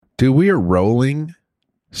Dude, we are rolling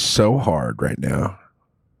so hard right now.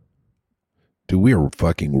 Dude, we are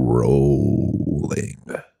fucking rolling.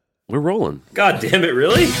 We're rolling. God damn it,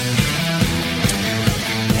 really?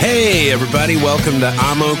 Hey, everybody. Welcome to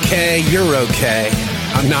I'm Okay, You're Okay.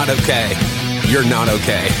 I'm not okay. You're not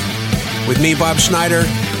okay. With me, Bob Schneider,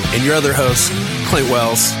 and your other host, Clint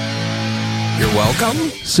Wells. You're welcome.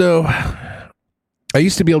 So, I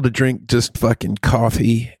used to be able to drink just fucking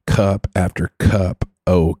coffee, cup after cup,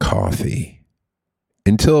 coffee,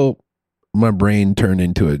 until my brain turned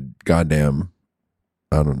into a goddamn,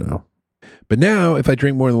 I don't know. But now, if I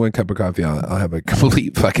drink more than one cup of coffee, I'll have a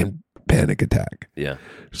complete fucking panic attack. Yeah.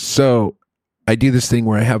 So, I do this thing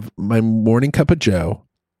where I have my morning cup of Joe,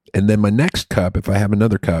 and then my next cup, if I have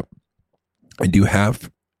another cup, I do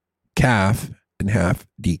half calf and half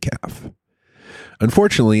decaf.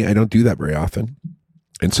 Unfortunately, I don't do that very often.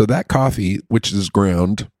 And so that coffee, which is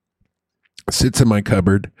ground, sits in my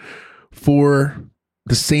cupboard for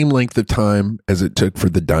the same length of time as it took for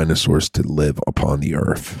the dinosaurs to live upon the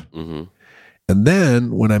earth. Mm-hmm. And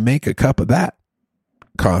then when I make a cup of that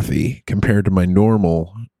coffee compared to my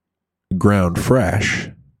normal ground fresh,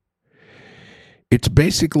 it's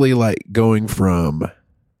basically like going from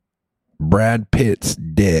Brad Pitt's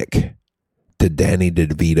dick to Danny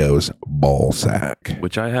DeVito's ball sack.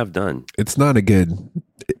 Which I have done. It's not a good...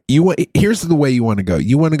 Here's the way you want to go.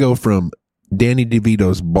 You want to go from Danny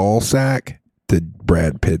DeVito's ball sack to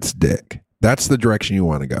Brad Pitt's dick. That's the direction you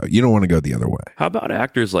want to go. You don't want to go the other way. How about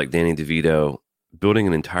actors like Danny DeVito building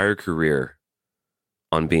an entire career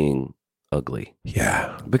on being ugly?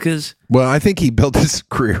 Yeah. Because... Well, I think he built his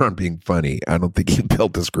career on being funny. I don't think he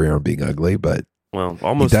built his career on being ugly, but... Well,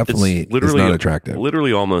 almost he definitely is not attractive.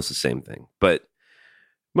 Literally almost the same thing. But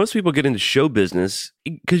most people get into show business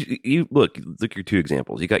because you look at your two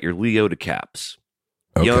examples. You got your Leo DeCaps.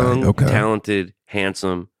 Young, talented,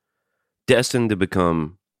 handsome, destined to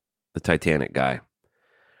become the Titanic guy.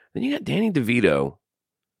 Then you got Danny DeVito,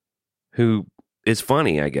 who is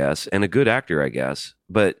funny, I guess, and a good actor, I guess,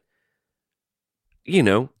 but you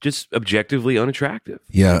know, just objectively unattractive.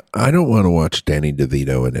 Yeah, I don't want to watch Danny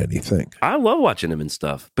DeVito in anything. I love watching him in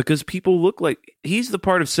stuff because people look like he's the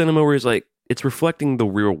part of cinema where he's like, it's reflecting the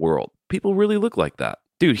real world. People really look like that.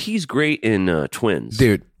 Dude, he's great in Twins.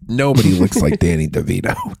 Dude, nobody looks like Danny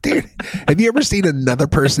DeVito. Dude, have you ever seen another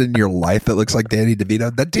person in your life that looks like Danny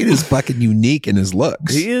DeVito? That dude is fucking unique in his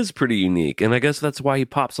looks. He is pretty unique, and I guess that's why he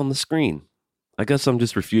pops on the screen. I guess I'm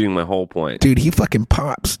just refuting my whole point. Dude, he fucking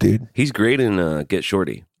pops, dude. He's great in Get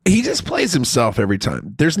Shorty. He just plays himself every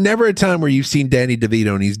time. There's never a time where you've seen Danny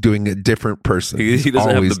DeVito and he's doing a different person. He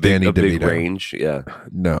doesn't have the big range. Yeah.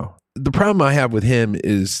 No. The problem I have with him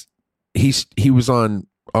is he was on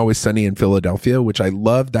Always Sunny in Philadelphia, which I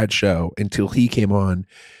loved that show until he came on.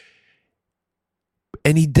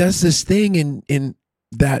 And he does this thing in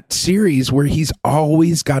that series where he's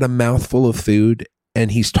always got a mouthful of food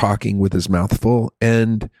and he's talking with his mouth full,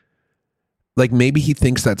 and like maybe he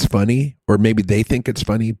thinks that's funny or maybe they think it's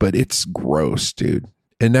funny, but it's gross, dude.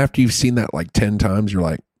 And after you've seen that like 10 times, you're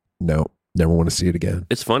like, no, never want to see it again.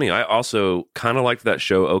 It's funny. I also kind of liked that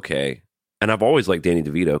show, Okay. And I've always liked Danny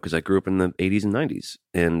DeVito because I grew up in the 80s and 90s,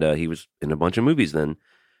 and he was in a bunch of movies then.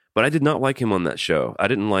 But I did not like him on that show. I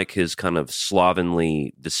didn't like his kind of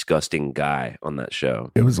slovenly, disgusting guy on that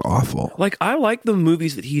show. It was awful. Like, I like the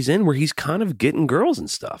movies that he's in where he's kind of getting girls and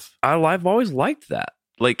stuff. I've always liked that.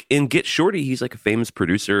 Like, in Get Shorty, he's like a famous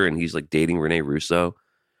producer, and he's like dating Rene Russo.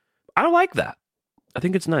 I like that. I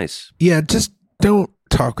think it's nice. Yeah, just don't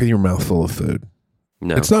talk with your mouth full of food.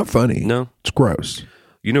 No. It's not funny. No. It's gross.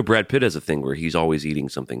 You know, Brad Pitt has a thing where he's always eating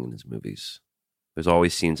something in his movies. There's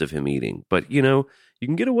always scenes of him eating. But, you know, you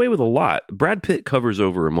can get away with a lot. Brad Pitt covers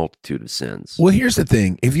over a multitude of sins. Well, here's the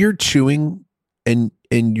thing. If you're chewing and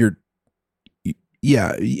you're,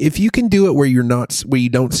 yeah, if you can do it where you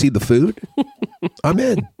don't see the food, I'm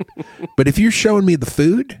in. But if you're showing me the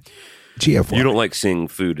food, GFY. You don't like seeing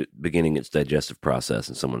food beginning its digestive process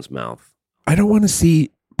in someone's mouth. I don't want to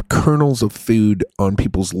see kernels of food on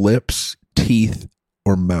people's lips, teeth,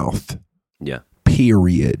 or mouth. Yeah.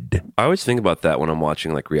 Period. I always think about that when I'm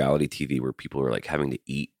watching like reality TV where people are like having to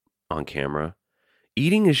eat on camera.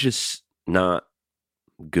 Eating is just not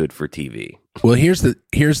good for TV. Well, here's the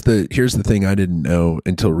thing I didn't know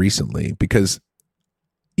until recently, because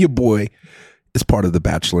your boy is part of the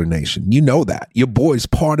Bachelor Nation. You know that. Your boy's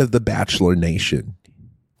part of the Bachelor Nation.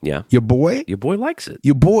 Yeah. Your boy likes it.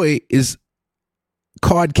 Your boy is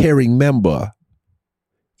card-carrying member.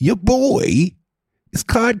 Your boy is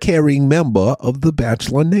card-carrying member of the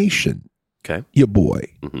Bachelor Nation. Okay. Your boy.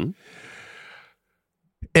 Mm-hmm.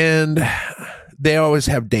 And they always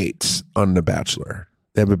have dates on The Bachelor.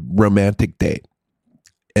 They have a romantic date.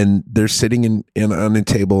 And they're sitting in on a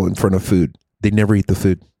table in front of food. They never eat the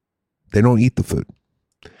food. They don't eat the food.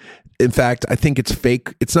 In fact, I think it's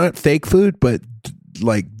fake. It's not fake food, but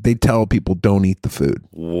like they tell people don't eat the food.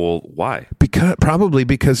 Well, why? Probably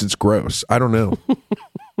because it's gross. I don't know.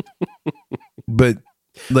 But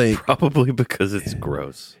like probably because it's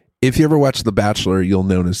gross. If you ever watch The Bachelor, you'll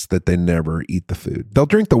notice that they never eat the food. They'll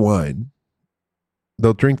drink the wine.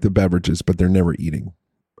 They'll drink the beverages, but they're never eating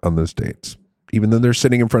on those dates, even though they're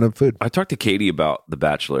sitting in front of food. I talked to Katie about The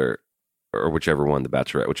Bachelor or whichever one, The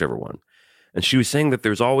Bachelorette, whichever one. And she was saying that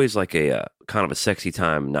there's always like a kind of a sexy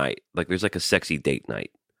time night. Like there's like a sexy date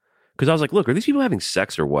night. Because I was like, look, are these people having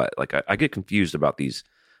sex or what? Like I get confused about these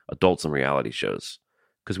adults in reality shows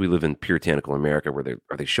because we live in puritanical America where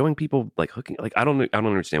are they showing people like hooking? Like I don't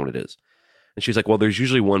understand what it is. And she's like, well, there's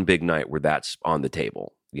usually one big night where that's on the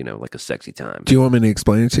table, you know, like a sexy time. Do you want me to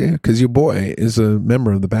explain it to you? Because your boy is a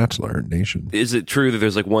member of the Bachelor Nation. Is it true that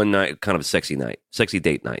there's like one night, kind of a sexy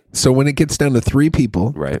date night? So when it gets down to 3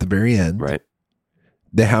 people right. at the very end, right,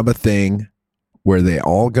 they have a thing where they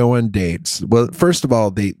all go on dates. Well, first of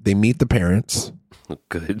all, they meet the parents.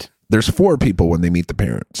 Good. There's 4 people when they meet the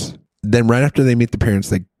parents. Then right after they meet the parents,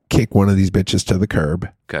 they kick one of these bitches to the curb.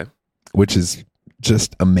 Okay. Which is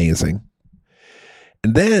just amazing.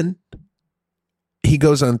 And then he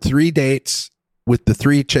goes on 3 dates with the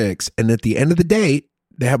 3 chicks. And at the end of the date,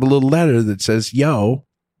 they have a little letter that says, yo,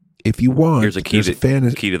 if you want, there's a key to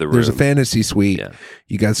the room. There's a fantasy suite. Yeah.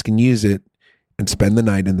 You guys can use it and spend the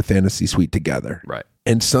night in the fantasy suite together. Right.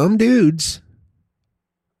 And some dudes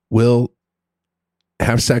will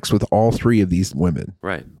have sex with all 3 of these women.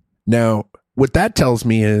 Right. Now, what that tells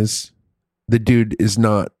me is the dude is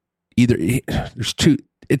not either.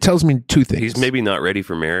 It tells me 2 things. He's maybe not ready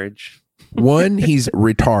for marriage. One, he's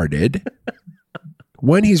retarded.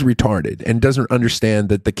 One, he's retarded and doesn't understand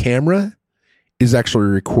that the camera is actually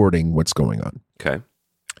recording what's going on. Okay.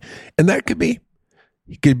 And that could be,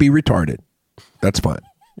 he could be retarded. That's fine.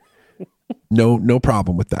 No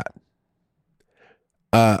problem with that.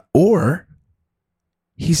 Or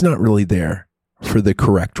he's not really there for the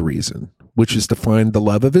correct reason, which is to find the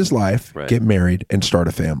love of his life, right. Get married, and start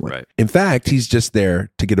a family. Right. In fact, he's just there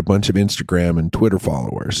to get a bunch of Instagram and Twitter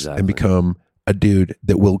followers exactly. and become a dude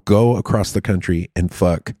that will go across the country and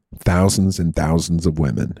fuck thousands and thousands of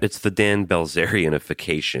women. It's the Dan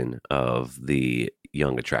Bilzerianification of the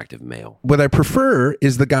young, attractive male. What I prefer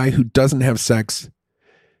is the guy who doesn't have sex,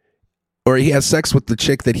 or he has sex with the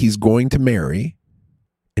chick that he's going to marry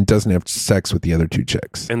and doesn't have sex with the other 2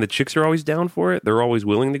 chicks. And the chicks are always down for it? They're always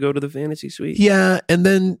willing to go to the fantasy suite? Yeah, and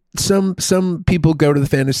then some people go to the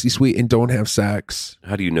fantasy suite and don't have sex.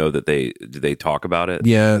 How do you know that do they talk about it?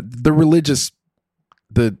 Yeah, the religious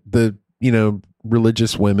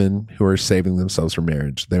religious women who are saving themselves for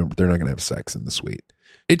marriage, they're not going to have sex in the suite.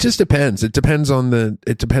 It just depends. It depends on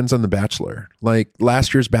the Bachelor. Like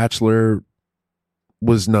last year's Bachelor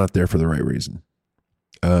was not there for the right reason.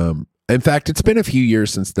 In fact, it's been a few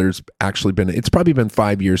years since there's actually been, it's probably been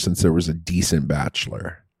 5 years since there was a decent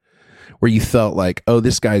Bachelor where you felt like, oh,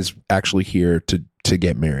 this guy's actually here to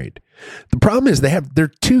get married. The problem is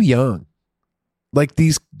they're too young. Like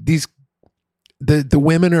the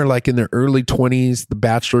women are like in their early 20s. The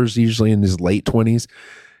Bachelor's usually in his late 20s.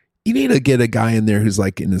 You need to get a guy in there who's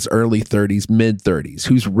like in his early 30s, mid 30s,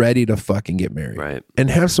 who's ready to fucking get married. Right. And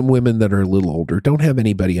have some women that are a little older. Don't have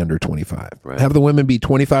anybody under 25. Right. Have the women be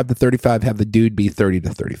 25 to 35, have the dude be 30 to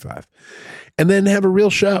 35. And then have a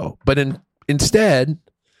real show. But instead,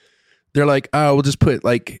 they're like, oh, we'll just put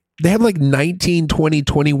like, they have like 19, 20,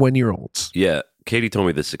 21-year-olds. Yeah. Katie told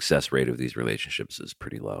me the success rate of these relationships is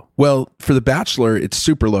pretty low. Well, for The Bachelor, it's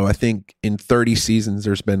super low. I think in 30 seasons,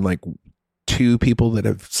 there's been like 2 people that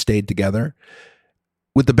have stayed together.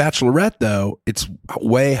 With The Bachelorette, though, it's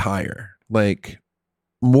way higher. Like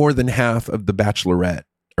more than half of the Bachelorette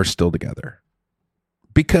are still together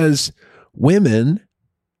because women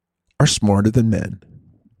are smarter than men.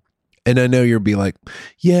 And I know you'll be like,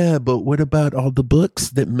 yeah, but what about all the books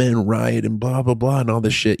that men write and blah, blah, blah, and all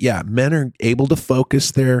this shit? Yeah, men are able to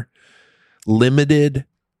focus their limited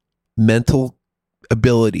mental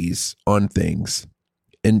abilities on things.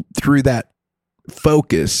 And through that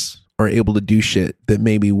focus are able to do shit that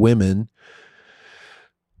maybe women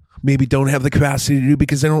maybe don't have the capacity to do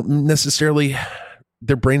because they don't necessarily,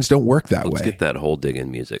 their brains don't work that way. Let's get that whole digging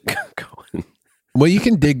music going. Well, you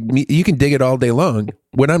can dig it all day long.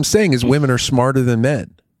 What I'm saying is women are smarter than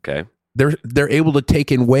men. Okay. They're able to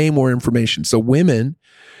take in way more information. So women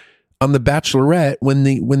on The Bachelorette, when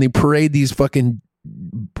they parade these fucking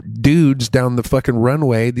dudes down the fucking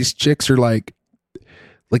runway, these chicks are like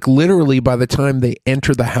Like literally by the time they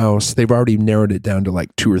enter the house, they've already narrowed it down to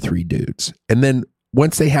like 2 or 3 dudes. And then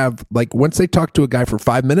once they talk to a guy for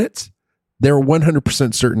 5 minutes, they're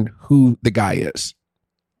 100% certain who the guy is.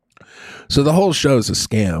 So the whole show is a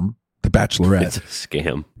scam, The Bachelorette. It's a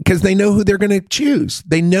scam. Because they know who they're going to choose.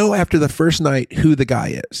 They know after the first night who the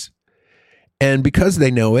guy is. And because they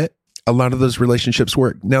know it, a lot of those relationships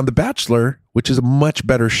work. Now, The Bachelor, which is a much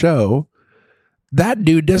better show, that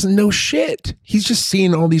dude doesn't know shit. He's just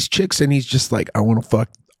seeing all these chicks and he's just like, I want to fuck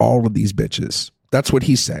all of these bitches. That's what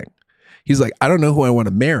he's saying. He's like, I don't know who I want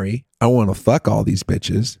to marry. I want to fuck all these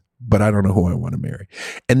bitches, but I don't know who I want to marry.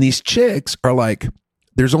 And these chicks are like,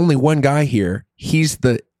 there's only one guy here. He's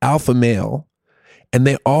the alpha male. And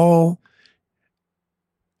they all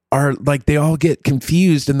are like, they all get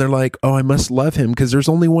confused and they're like, oh, I must love him because there's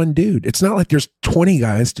only one dude. It's not like there's 20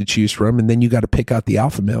 guys to choose from and then you got to pick out the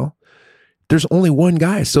alpha male. There's only one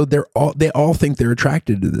guy. So they all think they're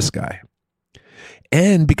attracted to this guy.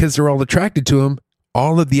 And because they're all attracted to him,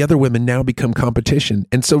 all of the other women now become competition.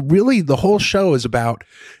 And so really the whole show is about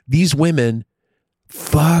these women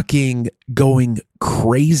fucking going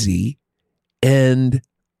crazy and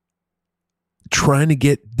trying to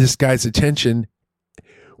get this guy's attention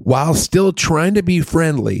while still trying to be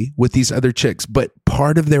friendly with these other chicks. But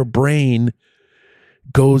part of their brain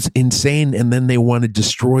goes insane and then they want to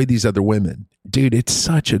destroy these other women. Dude, it's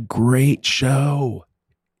such a great show.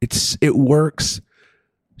 It works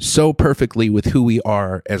so perfectly with who we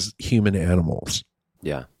are as human animals.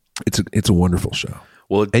 Yeah. It's a wonderful show.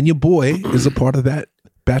 Well, and your boy is a part of that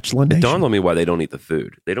Bachelor Nation. It dawned on me why they don't eat the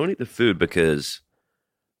food. They don't eat the food because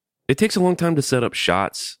it takes a long time to set up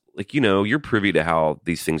shots. Like, you're privy to how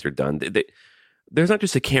these things are done. There's not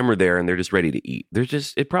just a camera there and they're just ready to eat.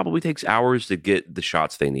 It probably takes hours to get the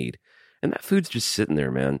shots they need. And that food's just sitting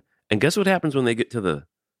there, man. And guess what happens when they get to the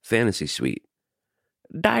fantasy suite?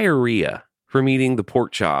 Diarrhea from eating the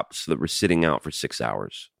pork chops that were sitting out for 6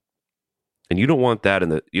 hours. And you don't want that in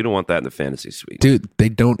the fantasy suite. Dude, they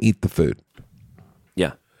don't eat the food.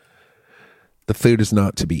 Yeah. The food is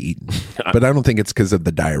not to be eaten. But I don't think it's because of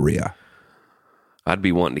the diarrhea. I'd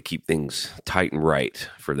be wanting to keep things tight and right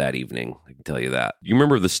for that evening. I can tell you that. You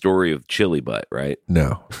remember the story of Chili Butt, right?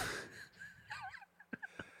 No.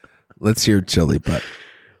 Let's hear Chili Butt.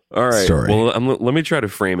 All right. Story. Well, let me try to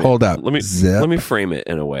frame it. Hold up. Let me frame it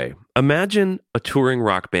in a way. Imagine a touring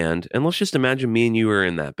rock band, and let's just imagine me and you are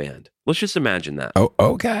in that band. Let's just imagine that. Oh,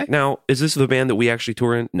 okay. Now, is this the band that we actually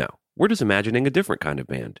tour in? No. We're just imagining a different kind of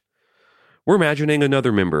band. We're imagining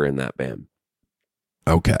another member in that band.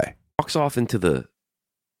 Okay. Walks off into the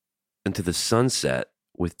sunset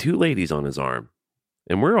with 2 ladies on his arm.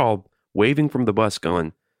 And we're all waving from the bus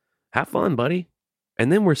going, have fun, buddy.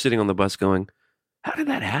 And then we're sitting on the bus going, how did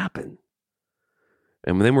that happen?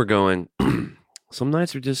 And then we're going, some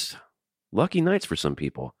nights are just lucky nights for some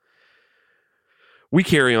people. We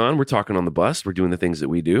carry on. We're talking on the bus. We're doing the things that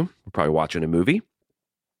we do. We're probably watching a movie.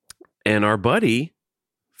 And our buddy,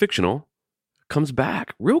 fictional, comes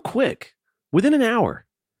back real quick, within an hour.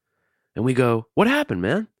 And we go, what happened,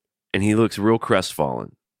 man? And he looks real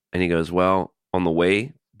crestfallen. And he goes, well, on the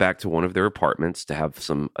way back to one of their apartments to have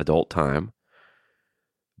some adult time,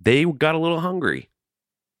 they got a little hungry.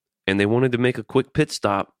 And they wanted to make a quick pit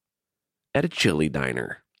stop at a chili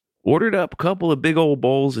diner. Ordered up a couple of big old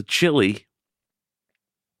bowls of chili.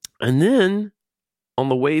 And then, on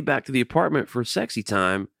the way back to the apartment for sexy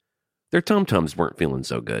time, their tum-tums weren't feeling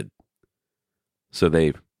so good. So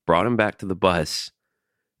they brought him back to the bus,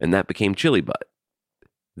 and that became Chili Butt.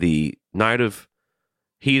 The night of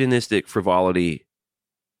hedonistic frivolity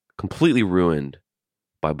completely ruined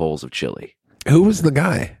by bowls of chili. Who was the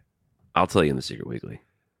guy? I'll tell you in the Secret Weekly.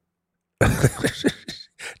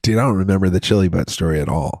 Dude, I don't remember the Chili Butt story at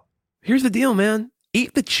all. Here's the deal, man.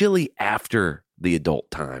 Eat the chili after the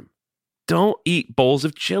adult time. Don't eat bowls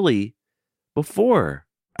of chili before.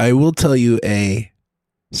 I will tell you a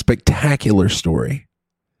spectacular story.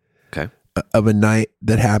 Okay. Of a night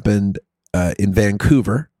that happened in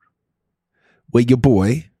Vancouver where your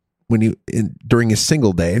boy, during his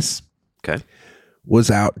single days, okay, was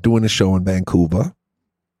out doing a show in Vancouver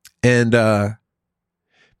and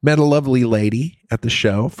met a lovely lady at the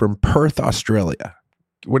show from Perth, Australia.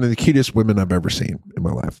 One of the cutest women I've ever seen in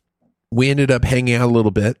my life. We ended up hanging out a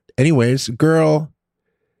little bit. Anyways, girl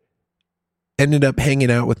ended up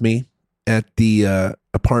hanging out with me at the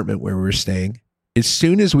apartment where we were staying. As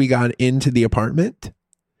soon as we got into the apartment,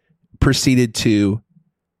 proceeded to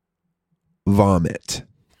vomit.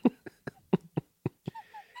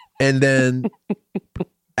 And then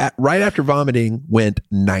right after vomiting went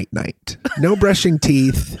night-night. No brushing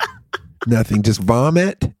teeth, nothing, just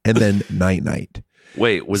vomit and then night-night.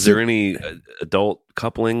 Wait, was there any adult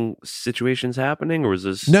coupling situations happening, or was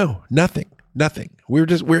this? No, nothing. We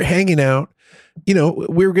were hanging out. You know,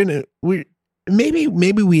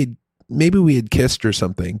 maybe we had kissed or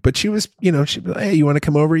something, but she was, you know, she'd be like, hey, you want to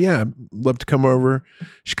come over? Yeah, I'd love to come over.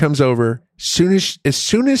 She comes over. As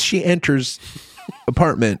soon as she enters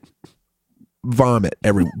apartment, vomit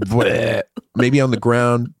everywhere. Maybe on the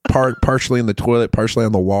ground, partially in the toilet, partially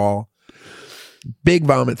on the wall. Big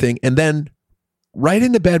vomit thing. And then right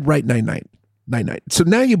into bed, right night. So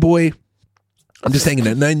now you boy, I'm just hanging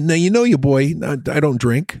out. Now you know you boy, I don't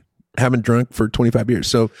drink. Haven't drunk for 25 years.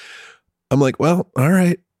 So I'm like, well, all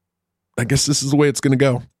right. I guess this is the way it's going to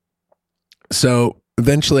go. So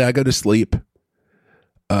eventually I go to sleep.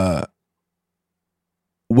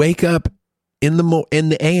 Wake up in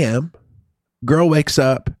the AM. Girl wakes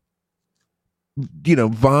up, you know,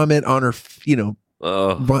 vomit on her, you know,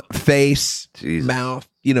 face, Jesus. Mouth,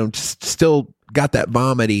 you know, just still got that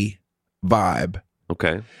vomity vibe.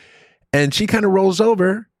 Okay. And she kind of rolls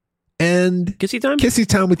over and kissy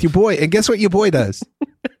time with your boy. And guess what your boy does?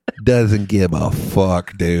 Doesn't give a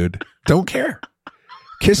fuck, dude. Don't care.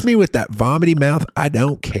 Kiss me with that vomity mouth. I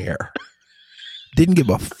don't care. Didn't give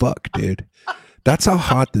a fuck, dude. That's how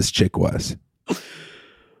hot this chick was.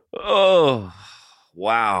 Oh,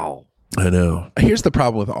 wow. I know. Here's the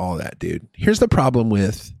problem with all that, dude. Here's the problem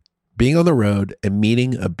with being on the road and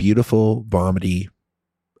meeting a beautiful, vomity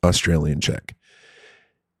Australian chick.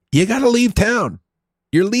 You got to leave town.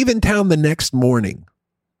 You're leaving town the next morning.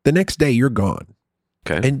 The next day, you're gone.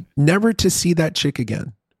 Okay. And never to see that chick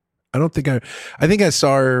again. I think I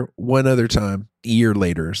saw her one other time, a year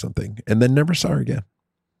later or something, and then never saw her again.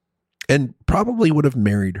 And probably would have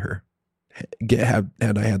married her had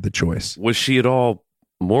I had the choice. Was she at all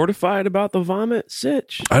mortified about the vomit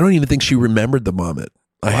sitch? I don't even think she remembered the vomit.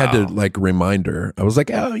 I had to like remind her. I was like,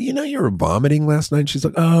 oh, you know, you were vomiting last night. She's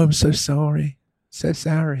like, oh, I'm so sorry. So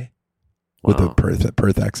sorry. Wow. With a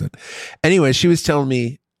Perth accent. Anyway, she was telling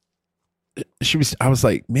me, I was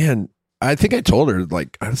like, man, I think I told her,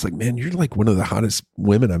 like, I was like, man, you're like one of the hottest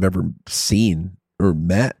women I've ever seen or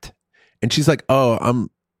met. And she's like, oh,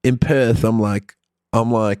 I'm in Perth. I'm like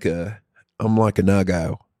a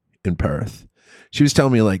nuggo in Perth. She was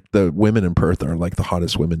telling me like the women in Perth are like the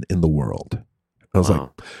hottest women in the world. I was like,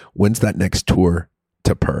 when's that next tour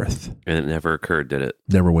to Perth? And it never occurred, did it?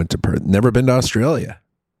 Never went to Perth. Never been to Australia.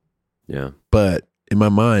 Yeah. But in my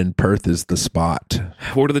mind, Perth is the spot.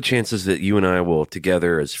 What are the chances that you and I will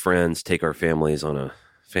together as friends take our families on a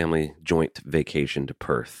family joint vacation to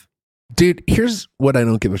Perth? Dude, here's what I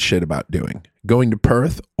don't give a shit about doing. Going to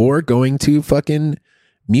Perth or going to fucking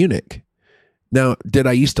Munich. Now, did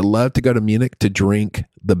I used to love to go to Munich to drink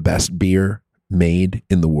the best beer made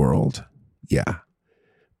in the world? Yeah.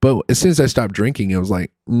 But as soon as I stopped drinking, I was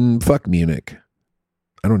like, fuck Munich.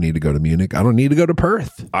 I don't need to go to Munich. I don't need to go to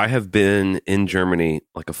Perth. I have been in Germany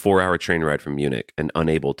like a 4-hour train ride from Munich and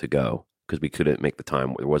unable to go because we couldn't make the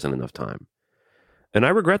time. There wasn't enough time. And I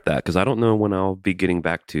regret that because I don't know when I'll be getting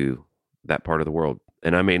back to that part of the world.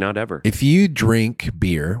 And I may not ever. If you drink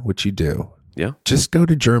beer, which you do, yeah, just go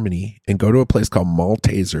to Germany and go to a place called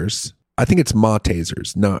Maltesers. I think it's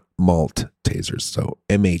Maltesers, not Maltesers. So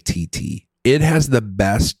M-A-T-T. It has the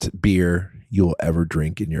best beer you'll ever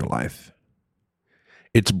drink in your life.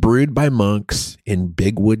 It's brewed by monks in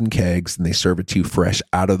big wooden kegs, and they serve it to you fresh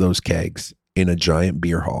out of those kegs in a giant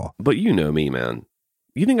beer hall. But you know me, man.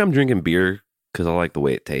 You think I'm drinking beer because I like the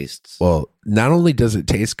way it tastes? Well, not only does it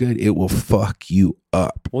taste good, it will fuck you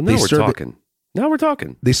up. Well, now we're talking. Now we're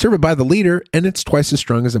talking. They serve it by the liter, and it's twice as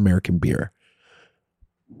strong as American beer.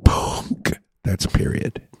 Punk. That's a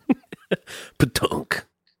period. Patunk.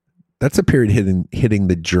 That's a period hitting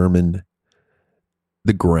the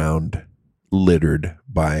ground, littered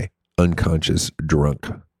by unconscious drunk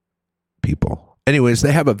people. Anyways,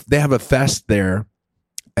 they have a fest there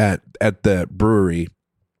at the brewery.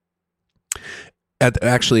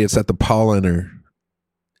 Actually, it's at the Paulaner.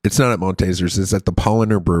 It's not at Maltesers. It's at the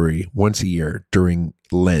Paulaner Brewery once a year during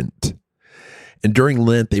Lent. And during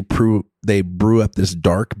Lent, they brew up this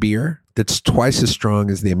dark beer that's twice as strong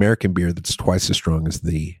as the American beer. That's twice as strong as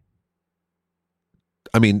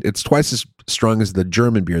it's twice as strong as the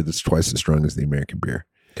German beer. That's twice as strong as the American beer.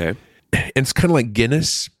 Okay. And it's kind of like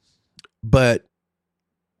Guinness, but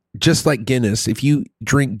just like Guinness, if you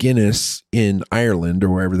drink Guinness in Ireland or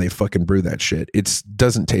wherever they fucking brew that shit, it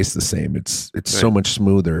doesn't taste the same. It's right. So much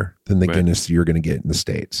smoother than the Guinness you're going to get in the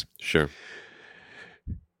States. Sure.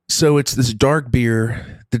 So it's this dark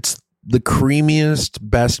beer that's the creamiest,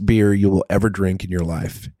 best beer you will ever drink in your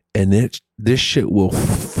life. And this shit will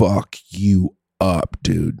fuck you up,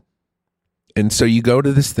 dude. And so you go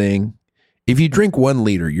to this thing. If you drink 1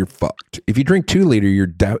 liter, you're fucked. If you drink 2 liter,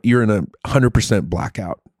 you're in a 100%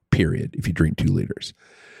 blackout period. If you drink 2 liters.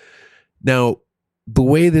 Now, the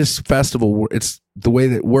way this festival, the way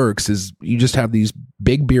that it works is you just have these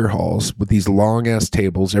big beer halls with these long ass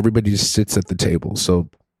tables. Everybody just sits at the table. So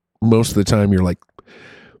most of the time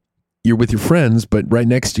you're with your friends, but right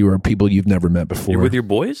next to you are people you've never met before. You're with your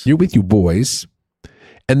boys? You're with your boys.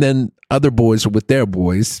 And then other boys are with their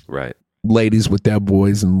boys. Right. Ladies with their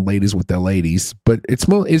boys and ladies with their ladies. But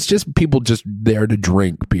it's just people just there to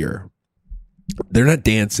drink beer. They're not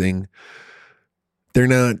dancing. They're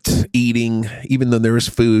not eating, even though there is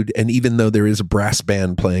food and even though there is a brass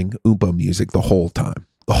band playing Oompa music the whole time.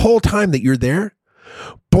 The whole time that you're there,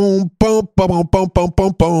 boom, boom, boom, boom, boom,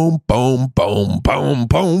 boom, boom, boom, boom, boom, boom,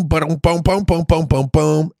 boom, boom, boom, boom, boom, boom,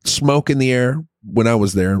 boom, smoke in the air. When I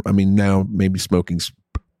was there, I mean, now maybe smoking's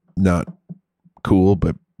not cool,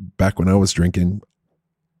 but back when I was drinking,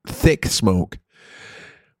 thick smoke,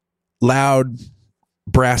 loud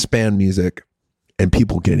brass band music, and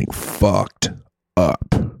people getting fucked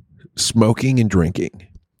up, smoking and drinking.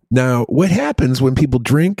 Now, what happens when people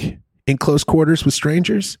drink in close quarters with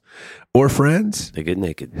strangers or friends? They get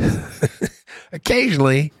naked.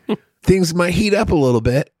 Occasionally, things might heat up a little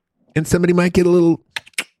bit, and somebody might get a little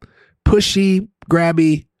pushy,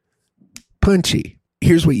 grabby, punchy.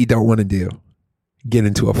 Here's what you don't want to do. Get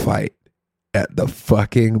into a fight at the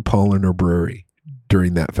fucking Paulaner Brewery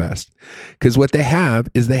during that fest. Because what they have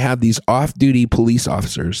is they have these off-duty police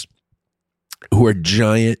officers who are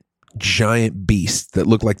giant beasts that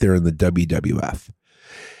look like they're in the WWF.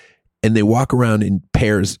 And they walk around in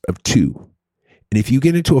pairs of 2. And if you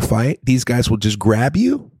get into a fight, these guys will just grab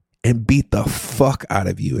you and beat the fuck out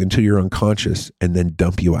of you until you're unconscious and then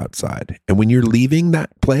dump you outside. And when you're leaving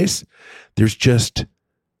that place, there's just,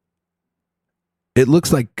 it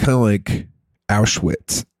looks like kind of like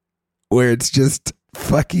Auschwitz, where it's just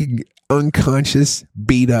fucking unconscious,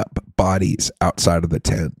 beat up bodies outside of the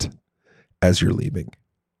tent as you're leaving.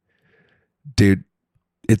 Dude,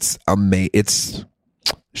 it's amazing. It's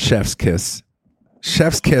chef's kiss.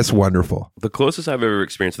 Chef's kiss, wonderful. The closest I've ever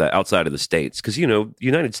experienced that outside of the States, because,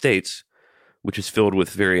 United States, which is filled with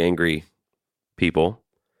very angry people.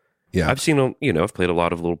 Yeah. I've seen, I've played a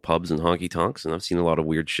lot of little pubs and honky tonks, and I've seen a lot of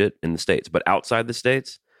weird shit in the States. But outside the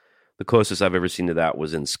States, the closest I've ever seen to that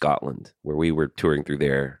was in Scotland, where we were touring through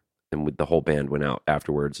there, and the whole band went out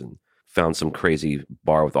afterwards and found some crazy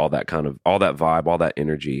bar with all that vibe, all that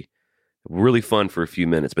energy. Really fun for a few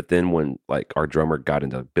minutes, but then when our drummer got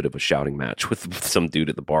into a bit of a shouting match with some dude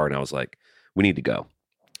at the bar, and I was like, we need to go.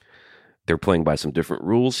 They're playing by some different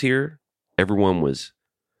rules here. Everyone was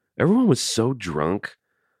so drunk,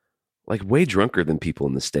 way drunker than people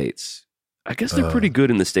in the States. I guess they're pretty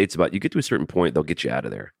good in the States about, you get to a certain point, they'll get you out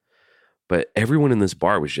of there. But everyone in this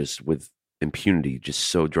bar was just with impunity, just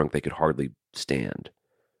so drunk they could hardly stand.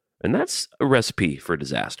 And that's a recipe for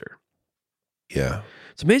disaster. Yeah.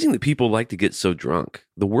 It's amazing that people like to get so drunk.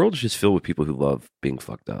 The world is just filled with people who love being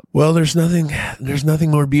fucked up. Well, there's nothing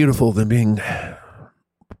more beautiful than being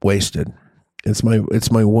wasted. It's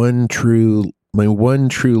my one true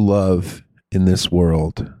love in this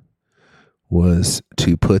world was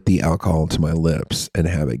to put the alcohol to my lips and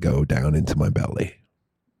have it go down into my belly.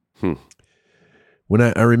 When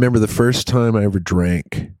I remember the first time I ever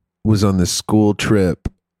drank was on this school trip,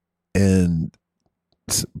 and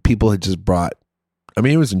people had just brought,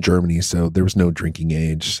 it was in Germany, so there was no drinking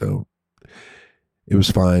age, so it was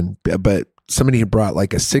fine. But somebody had brought a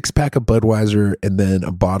 6-pack of Budweiser and then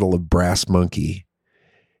a bottle of Brass Monkey.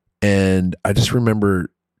 And I just remember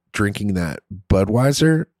drinking that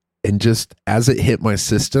Budweiser, and just as it hit my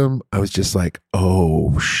system, I was just like,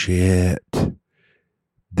 oh shit,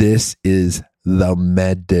 this is the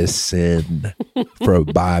medicine for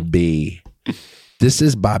Bobby. This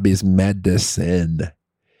is Bobby's medicine.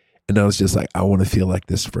 And I was just like, I want to feel like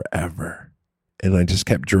this forever. And I just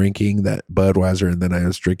kept drinking that Budweiser, and then I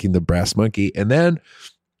was drinking the Brass Monkey, and then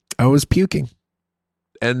I was puking.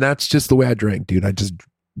 And that's just the way I drank, dude. I just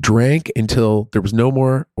drank until there was no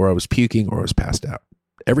more, or I was puking, or I was passed out.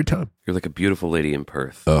 Every time. You're like a beautiful lady in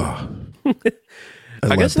Perth. Oh.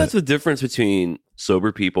 I guess that's the difference between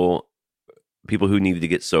sober people who needed to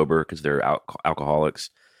get sober because they're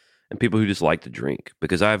alcoholics, and people who just like to drink.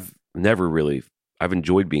 Because I've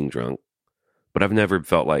enjoyed being drunk, but I've never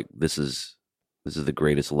felt like this is the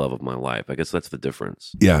greatest love of my life. I guess that's the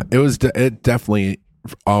difference. Yeah, it definitely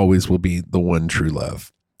always will be the one true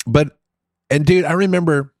love. And dude, I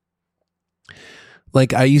remember,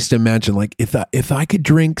 I used to imagine, if I could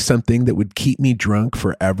drink something that would keep me drunk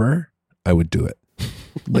forever, I would do it.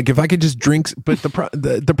 If I could just drink, but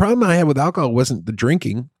the problem I had with alcohol wasn't the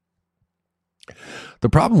drinking. The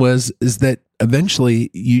problem is that eventually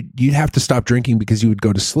you'd have to stop drinking because you would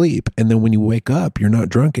go to sleep. And then when you wake up, you're not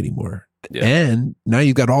drunk anymore. Yeah. And now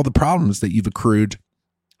you've got all the problems that you've accrued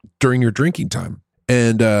during your drinking time.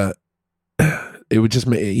 And it would just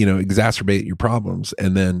exacerbate your problems.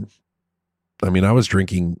 And then, I mean, I was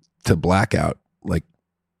drinking to blackout. Like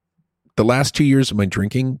the last 2 years of my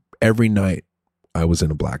drinking, every night I was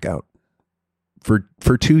in a blackout for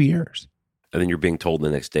 2 years. And then you're being told the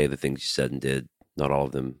next day the things you said and did, not all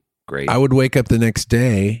of them great. I would wake up the next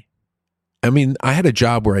day. I mean, I had a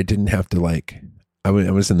job where I didn't have to I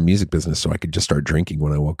was in the music business, so I could just start drinking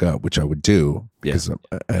when I woke up, which I would do because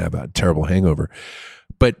I have a terrible hangover.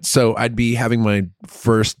 But so I'd be having my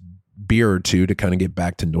first beer or two to kind of get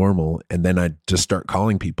back to normal. And then I'd just start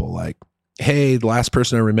calling people like, hey, the last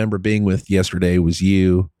person I remember being with yesterday was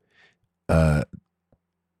you.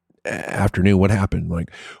 Afternoon, what happened?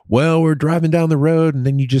 Like, well, we're driving down the road and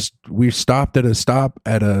then we stopped at a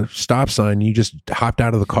stop sign. You just hopped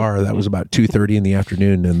out of the car. That was about 2:30 in the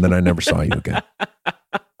afternoon. And then I never saw you again.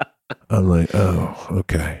 I'm like, oh,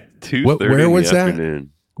 okay. Where was that?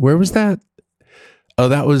 Where was that? Oh,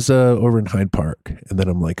 that was over in Hyde Park. And then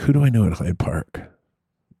I'm like, who do I know at Hyde Park?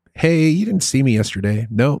 Hey, you didn't see me yesterday.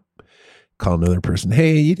 Nope. Call another person.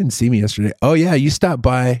 Hey, you didn't see me yesterday. Oh yeah, you stopped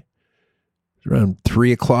by around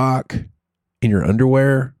 3:00 in your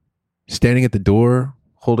underwear, standing at the door,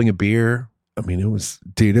 holding a beer. I mean, it was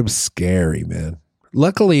scary, man.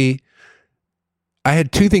 Luckily, I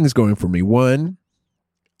had two things going for me. One,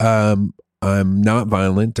 I'm not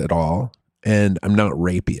violent at all, and I'm not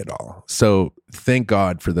rapey at all. So thank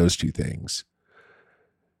God for those two things.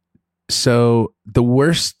 So the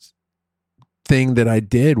worst thing that I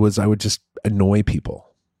did was I would just annoy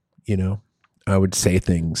people. I would say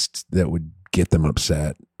things that would get them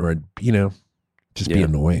upset or, just be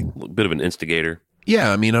annoying. A little bit of an instigator.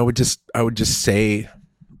 Yeah. I mean, I would just say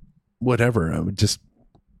whatever. I would just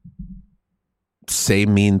say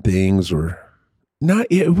mean things or not.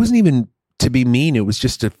 It wasn't even to be mean. It was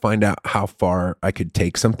just to find out how far I could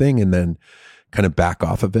take something and then kind of back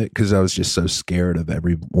off of it. 'Cause I was just so scared of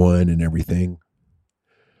everyone and everything.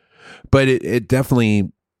 But it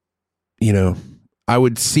definitely, I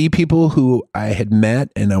would see people who I had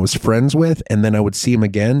met and I was friends with, and then I would see them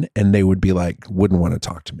again and they would be like, wouldn't want to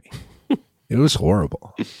talk to me. It was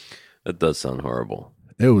horrible. That does sound horrible.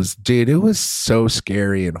 It was so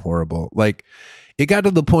scary and horrible. Like it got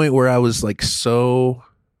to the point where I was like,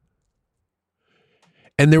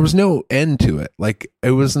 and there was no end to it. Like,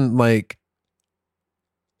 it wasn't like,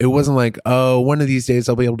 oh, one of these days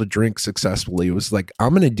I'll be able to drink successfully. It was like, I'm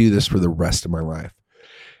going to do this for the rest of my life.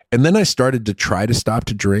 And then I started to try to stop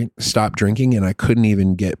drinking, and I couldn't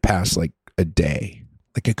even get past like a day.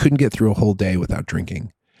 Like I couldn't get through a whole day without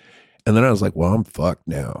drinking. And then I was like, well, I'm fucked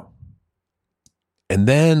now. And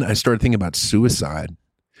then I started thinking about suicide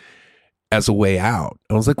as a way out.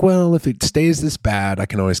 I was like, well, if it stays this bad, I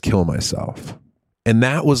can always kill myself. And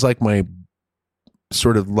that was like my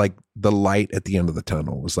sort of like the light at the end of the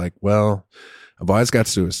tunnel. It was like, well, I've always got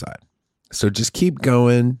suicide. So just keep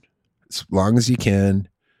going as long as you can.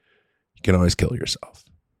 You can always kill yourself.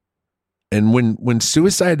 And when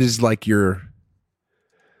suicide is like your,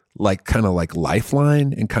 like kind of like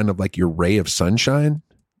lifeline and kind of like your ray of sunshine.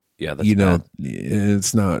 Yeah, that's bad.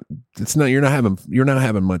 It's not, you're not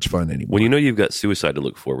having much fun anymore. When you've got suicide to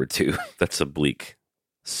look forward to, that's a bleak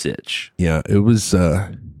sitch. Yeah, it was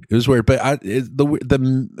weird. But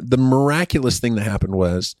the miraculous thing that happened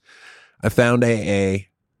was I found AA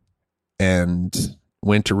and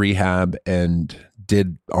went to rehab and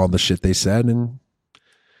did all the shit they said. And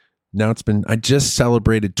now I just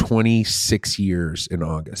celebrated 26 years in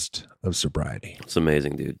August of sobriety. It's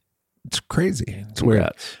amazing, dude. It's crazy. It's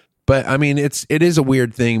weird. But I mean, it is a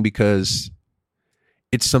weird thing because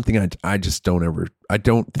it's something I just I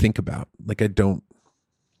don't think about. Like I don't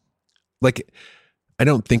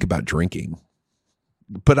think about drinking,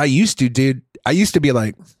 but I used to, dude. I used to be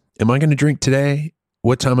like, am I going to drink today?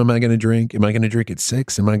 What time am I going to drink? Am I going to drink at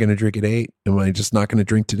 6? Am I going to drink at 8? Am I just not going to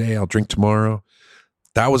drink today? I'll drink tomorrow.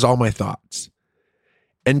 That was all my thoughts.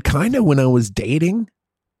 And kind of when I was dating,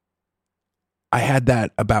 I had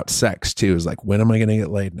that about sex too. It was like, when am I going to get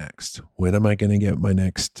laid next? When am I going to get my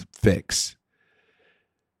next fix?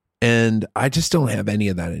 And I just don't have any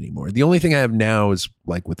of that anymore. The only thing I have now is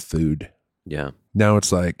like with food. Yeah. Now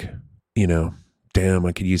it's like, damn,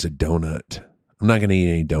 I could use a donut. I'm not going to eat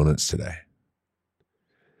any donuts today.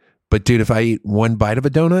 But dude, if I eat one bite of a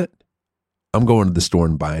donut, I'm going to the store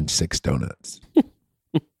and buying 6 donuts.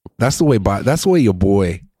 That's the way your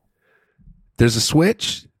boy, there's a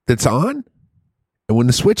switch that's on. And when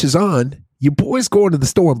the switch is on, You boys going to the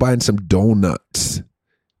store and buying some donuts.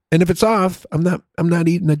 And if it's off, I'm not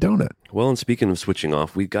eating a donut. Well, and speaking of switching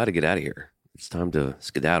off, we've got to get out of here. It's time to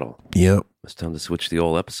skedaddle. Yep. It's time to switch the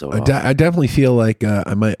whole episode off. I definitely feel like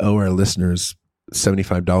I might owe our listeners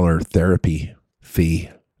 $75 therapy fee.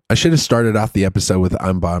 I should have started off the episode with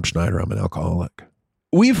I'm Bob Schneider. I'm an alcoholic.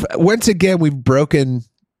 We've broken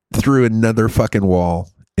through another fucking wall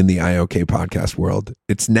in the IOK podcast world.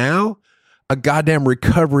 It's now a goddamn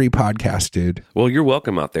recovery podcast, dude. Well, you're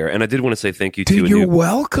welcome out there. And I did want to say thank you to a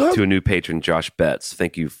new patron, Josh Betts.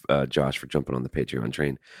 Thank you, Josh, for jumping on the Patreon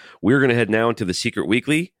train. We're going to head now into the Secret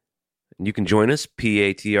Weekly. And you can join us,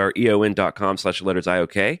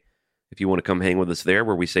 patreon.com/lettersIOK, if you want to come hang with us there,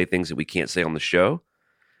 where we say things that we can't say on the show.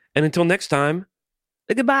 And until next time,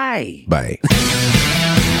 goodbye. Bye.